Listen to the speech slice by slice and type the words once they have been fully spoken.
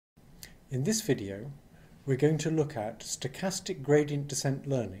In this video, we're going to look at stochastic gradient descent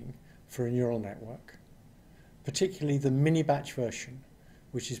learning for a neural network, particularly the mini-batch version,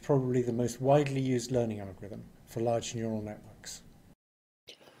 which is probably the most widely used learning algorithm for large neural networks.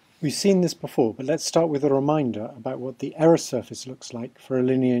 We've seen this before, but let's start with a reminder about what the error surface looks like for a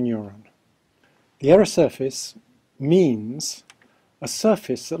linear neuron. The error surface means a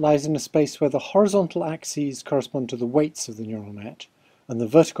surface that lies in a space where the horizontal axes correspond to the weights of the neural net and the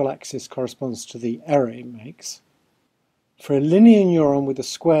vertical axis corresponds to the error it makes. For a linear neuron with a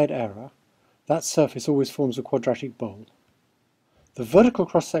squared error, that surface always forms a quadratic bowl. The vertical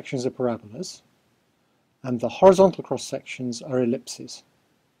cross-sections are parabolas, and the horizontal cross-sections are ellipses.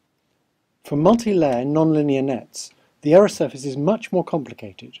 For multi-layer nonlinear nets, the error surface is much more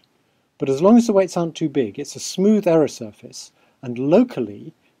complicated, but as long as the weights aren't too big, it's a smooth error surface, and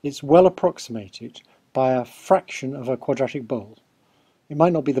locally it's well approximated by a fraction of a quadratic bowl. It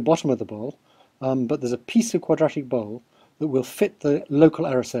might not be the bottom of the bowl, but there's a piece of quadratic bowl that will fit the local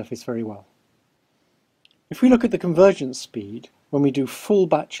error surface very well. If we look at the convergence speed when we do full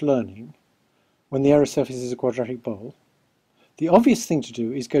batch learning, when the error surface is a quadratic bowl, the obvious thing to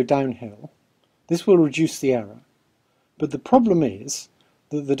do is go downhill. This will reduce the error, but the problem is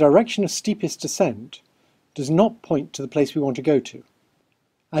that the direction of steepest descent does not point to the place we want to go to.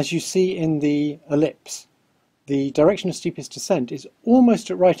 As you see in the ellipse, the direction of steepest descent is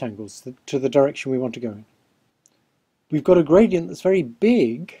almost at right angles to the direction we want to go in. We've got a gradient that's very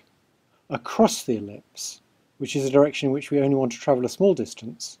big across the ellipse, which is a direction in which we only want to travel a small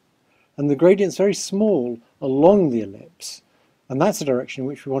distance, and the gradient's very small along the ellipse, and that's a direction in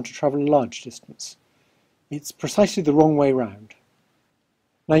which we want to travel a large distance. It's precisely the wrong way round.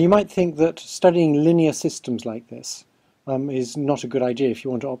 Now you might think that studying linear systems like this is not a good idea if you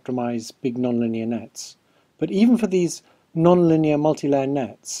want to optimize big nonlinear nets. But even for these nonlinear multi-layer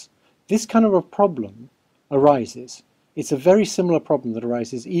nets, this kind of a problem arises. It's a very similar problem that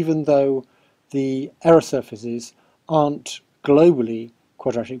arises even though the error surfaces aren't globally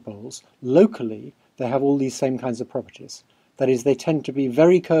quadratic bowls. Locally, they have all these same kinds of properties. That is, they tend to be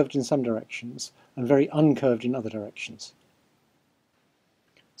very curved in some directions and very uncurved in other directions.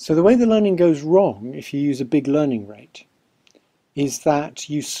 So the way the learning goes wrong if you use a big learning rate is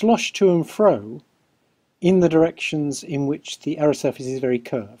that you slosh to and fro in the directions in which the error surface is very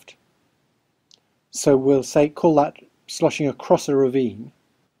curved. So we'll call that sloshing across a ravine,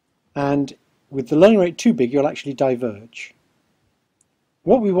 and with the learning rate too big, you'll actually diverge.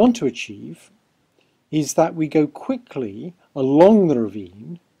 What we want to achieve is that we go quickly along the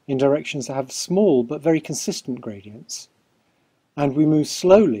ravine in directions that have small but very consistent gradients, and we move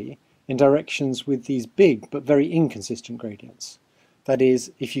slowly in directions with these big but very inconsistent gradients. That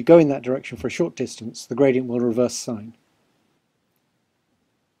is, if you go in that direction for a short distance, the gradient will reverse sign.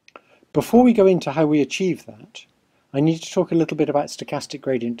 Before we go into how we achieve that, I need to talk a little bit about stochastic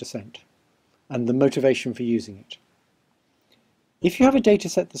gradient descent and the motivation for using it. If you have a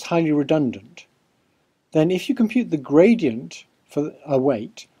dataset that's highly redundant, then if you compute the gradient for a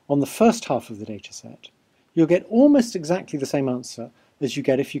weight on the first half of the dataset, you'll get almost exactly the same answer as you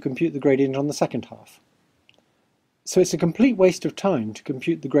get if you compute the gradient on the second half. So it's a complete waste of time to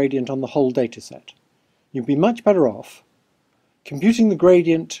compute the gradient on the whole dataset. You'd be much better off computing the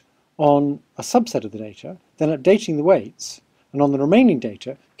gradient on a subset of the data, then updating the weights, and on the remaining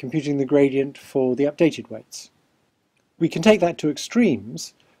data, computing the gradient for the updated weights. We can take that to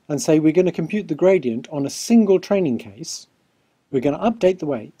extremes and say we're going to compute the gradient on a single training case, we're going to update the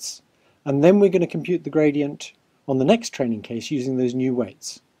weights, and then we're going to compute the gradient on the next training case using those new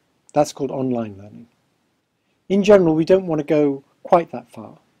weights. That's called online learning. In general, we don't want to go quite that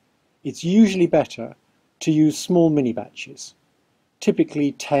far. It's usually better to use small mini-batches,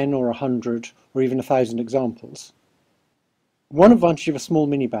 typically 10 or 100 or even 1,000 examples. One advantage of a small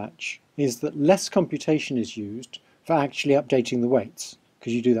mini-batch is that less computation is used for actually updating the weights,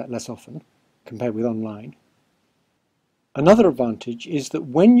 because you do that less often compared with online. Another advantage is that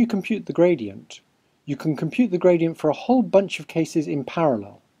when you compute the gradient, you can compute the gradient for a whole bunch of cases in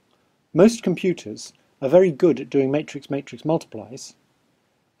parallel. Most computers are very good at doing matrix-matrix multiplies,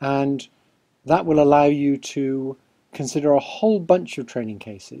 and that will allow you to consider a whole bunch of training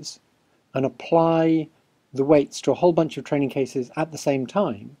cases and apply the weights to a whole bunch of training cases at the same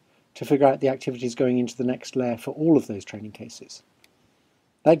time to figure out the activities going into the next layer for all of those training cases.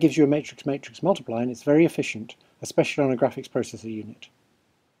 That gives you a matrix-matrix multiply, and it's very efficient, especially on a graphics processor unit.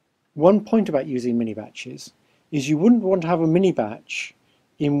 One point about using mini-batches is you wouldn't want to have a mini-batch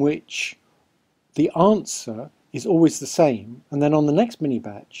in which the answer is always the same, and then on the next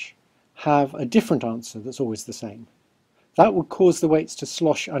mini-batch have a different answer that's always the same. that would cause the weights to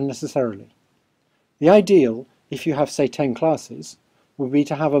slosh unnecessarily. The ideal, if you have say 10 classes, would be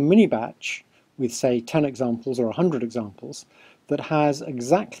to have a mini batch with say 10 examples or 100 examples that has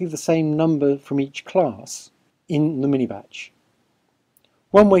exactly the same number from each class in the mini batch.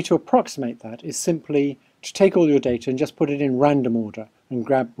 One way to approximate that is simply to take all your data and just put it in random order and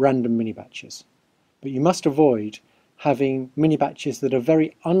grab random mini batches. But you must avoid having mini batches that are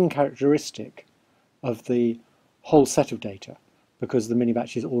very uncharacteristic of the whole set of data, because the mini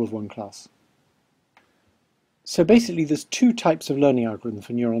batch is all of one class. So basically there's two types of learning algorithms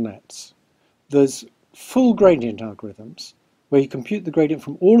for neural nets. There's full gradient algorithms, where you compute the gradient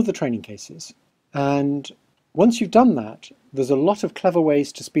from all of the training cases, and once you've done that, there's a lot of clever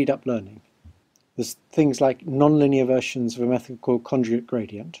ways to speed up learning. There's things like nonlinear versions of a method called conjugate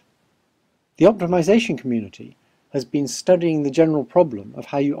gradient. The optimization community has been studying the general problem of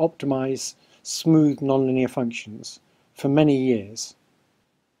how you optimize smooth nonlinear functions for many years.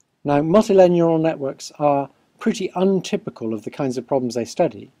 Now, multilayer neural networks are pretty untypical of the kinds of problems they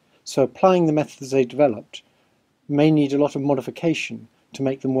study, so applying the methods they developed may need a lot of modification to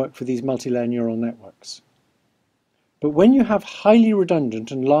make them work for these multilayer neural networks. But when you have highly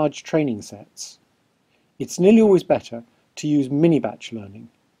redundant and large training sets, it's nearly always better to use mini-batch learning.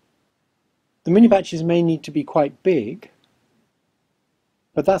 The mini-batches may need to be quite big,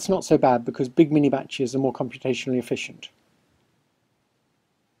 but that's not so bad because big mini-batches are more computationally efficient.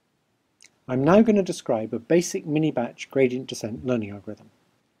 I'm now going to describe a basic mini-batch gradient descent learning algorithm.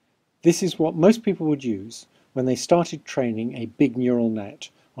 This is what most people would use when they started training a big neural net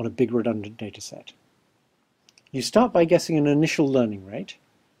on a big redundant dataset. You start by guessing an initial learning rate,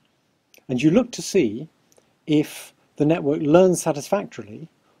 and you look to see if the network learns satisfactorily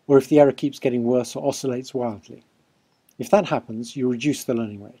or if the error keeps getting worse or oscillates wildly. If that happens, you reduce the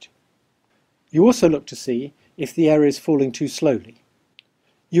learning rate. You also look to see if the error is falling too slowly.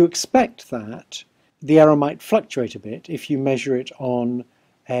 You expect that the error might fluctuate a bit if you measure it on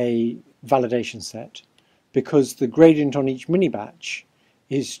a validation set, because the gradient on each mini-batch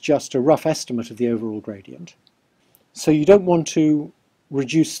is just a rough estimate of the overall gradient. So you don't want to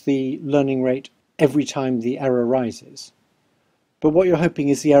reduce the learning rate every time the error rises. But what you're hoping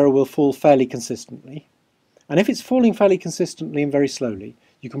is the error will fall fairly consistently. And if it's falling fairly consistently and very slowly,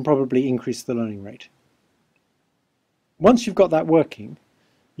 you can probably increase the learning rate. Once you've got that working,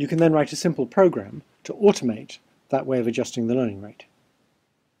 you can then write a simple program to automate that way of adjusting the learning rate.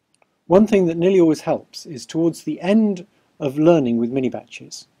 One thing that nearly always helps is towards the end of learning with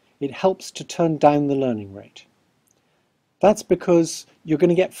mini-batches, it helps to turn down the learning rate. That's because you're going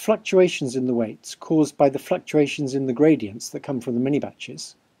to get fluctuations in the weights caused by the fluctuations in the gradients that come from the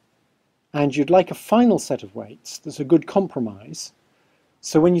mini-batches. And you'd like a final set of weights that's a good compromise.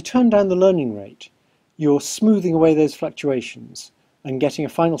 So when you turn down the learning rate, you're smoothing away those fluctuations and getting a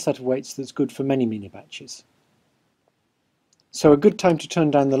final set of weights that's good for many mini-batches. So a good time to turn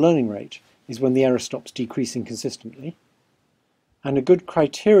down the learning rate is when the error stops decreasing consistently. And a good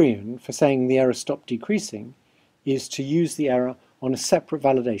criterion for saying the error stopped decreasing is to use the error on a separate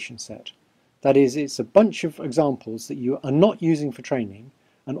validation set. That is, it's a bunch of examples that you are not using for training,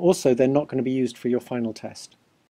 and also they're not going to be used for your final test.